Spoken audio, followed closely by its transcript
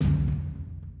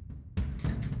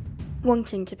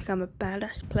Wanting to become a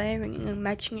badass player in an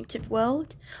imaginative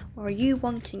world, or are you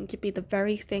wanting to be the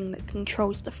very thing that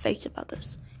controls the fate of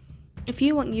others? If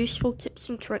you want useful tips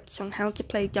and tricks on how to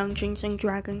play Dungeons and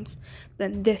Dragons,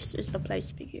 then this is the place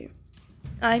for you.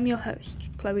 I'm your host,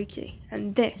 Chloe T,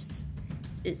 and this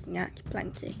is Nat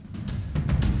Plenty.